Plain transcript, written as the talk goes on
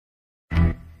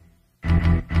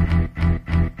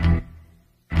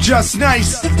Jus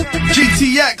Nyce,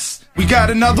 GTX, we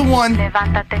got another one.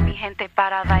 Levántate mi gente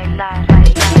para bailar.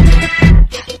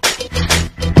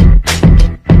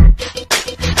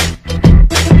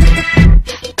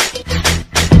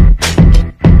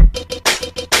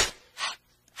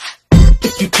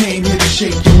 If you came here to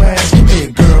shake your ass, come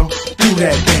here girl, do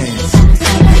that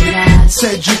dance.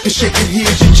 Said you could shake it,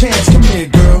 here's your chance. Come here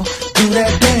girl, do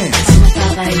that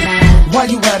dance. While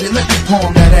you at it, let me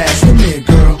palm that ass. Come here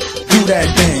girl, do that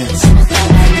dance.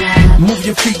 Move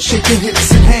your feet, shake your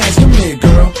hips and hands. Come here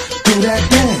girl, do that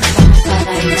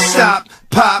dance. Stop,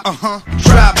 pop,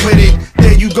 drop with it.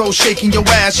 There you go, shaking your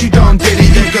ass, you done did it.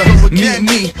 You go meet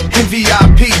me in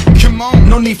VIP. Come on,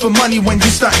 no need for money when you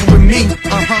starting with me.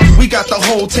 We got the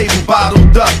whole table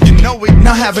bottled up. You know it.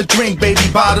 Now have a drink, baby,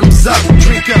 bottoms up.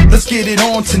 Drink up, let's get it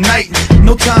on tonight.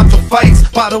 No time for fights.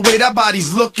 By the way, that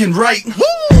body's looking right.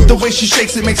 The way she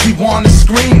shakes it makes me wanna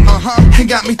scream. And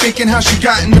got me thinking how she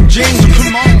got in them jeans.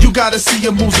 Come on, you gotta see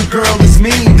her moves, the girl is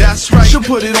mean. That's right. She'll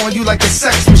put it on you like a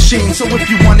sex machine. So if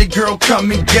you want it, girl,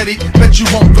 come and get it. Bet you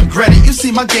won't regret it. You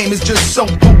see, my game is just so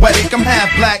poetic. I'm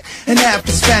half black and half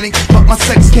Hispanic, but my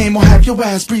sex game will have your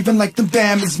ass breathing like them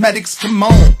damn asthmatics. Come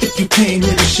on, if you came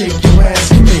here to shake your ass,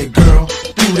 come here, girl,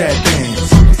 do that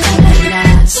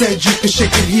dance. Said you could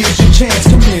shake it, here's your chance.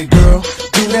 Come here, girl,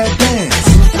 do that dance.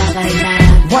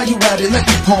 While you at it, let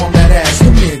me palm that ass.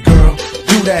 Come here, girl,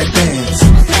 do that dance.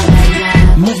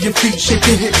 Move your feet, shake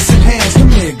your hips and hands.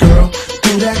 Come here, girl,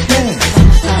 do that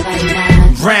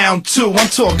dance. Round two, I'm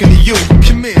talking to you.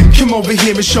 Come here, come over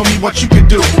here and show me what you can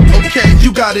do. Okay,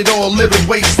 you got it all, little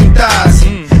waist and thighs.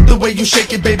 The way you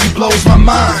shake it, baby, blows my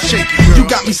mind. You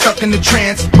got me stuck in the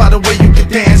trance. By the way you can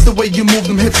dance, the way you move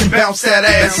them hips and bounce that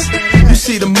ass. You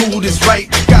see the mood is right.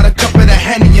 Got a cup of the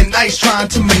Henny and ice, trying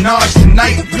to Minaj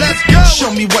tonight. Let's go.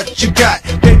 Show me what you got,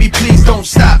 baby. Please don't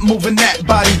stop moving that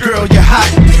body, girl. You're hot.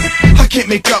 I can't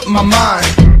make up my mind.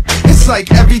 It's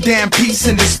like every damn piece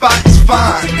in this spot is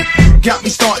fine. Got me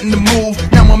starting to move,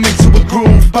 now I'm into a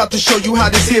groove. About to show you how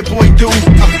this here boy do.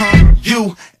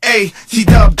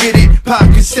 U-A-T-dub, get it.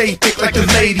 Pockets stay thick like the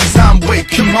ladies I'm with.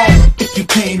 Come on, if you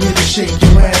came here to shake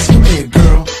your ass, come here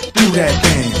girl, do that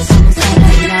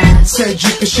dance. Said you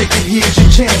could shake it, here's your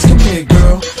chance. Come here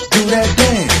girl, do that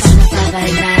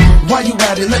dance. While you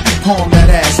at it, let me palm that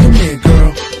ass. Come here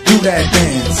girl, do that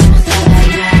dance.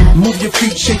 Move your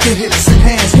feet, shake your hips and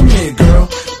hands. Come here girl,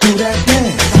 do that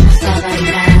dance.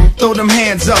 Throw them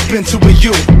hands up into a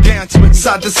U. Dance with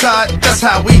side to side, that's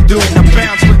how we do. Now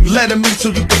bounce with me. Let them meet so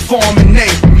you perform and they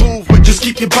move with. Just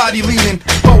keep your body leaning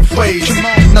both ways. Come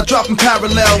on. Now drop them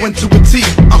parallel into a T.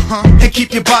 And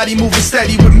keep your body moving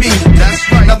steady with me.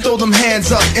 That's right. Now throw them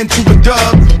hands up into a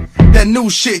dub. That new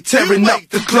shit tearing up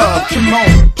the club. Come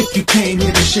on, if you came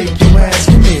here to shake your ass,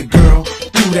 come here girl,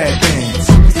 do that dance.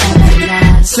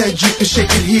 Said you could shake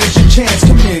it, here's your chance.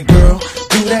 Come here girl,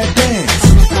 do that dance.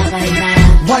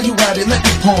 While you at it, let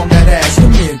me palm that ass.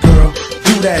 Come here girl,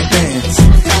 do that dance.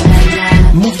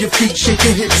 Move your feet, shake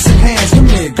your hips and hands.